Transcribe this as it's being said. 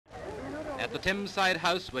At the Thames side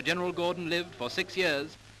house where General Gordon lived for 6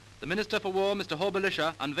 years, the Minister for War, Mr Hore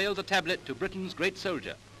Belisha, unveils a tablet to Britain's great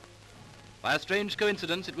soldier. By a strange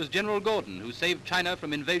coincidence, it was General Gordon who saved China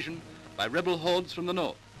from invasion by rebel hordes from the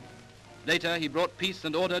north. Later, he brought peace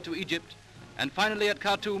and order to Egypt, and finally at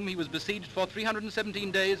Khartoum he was besieged for 317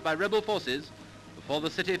 days by rebel forces before the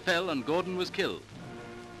city fell and Gordon was killed.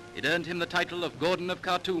 It earned him the title of Gordon of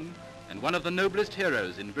Khartoum and one of the noblest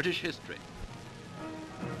heroes in British history.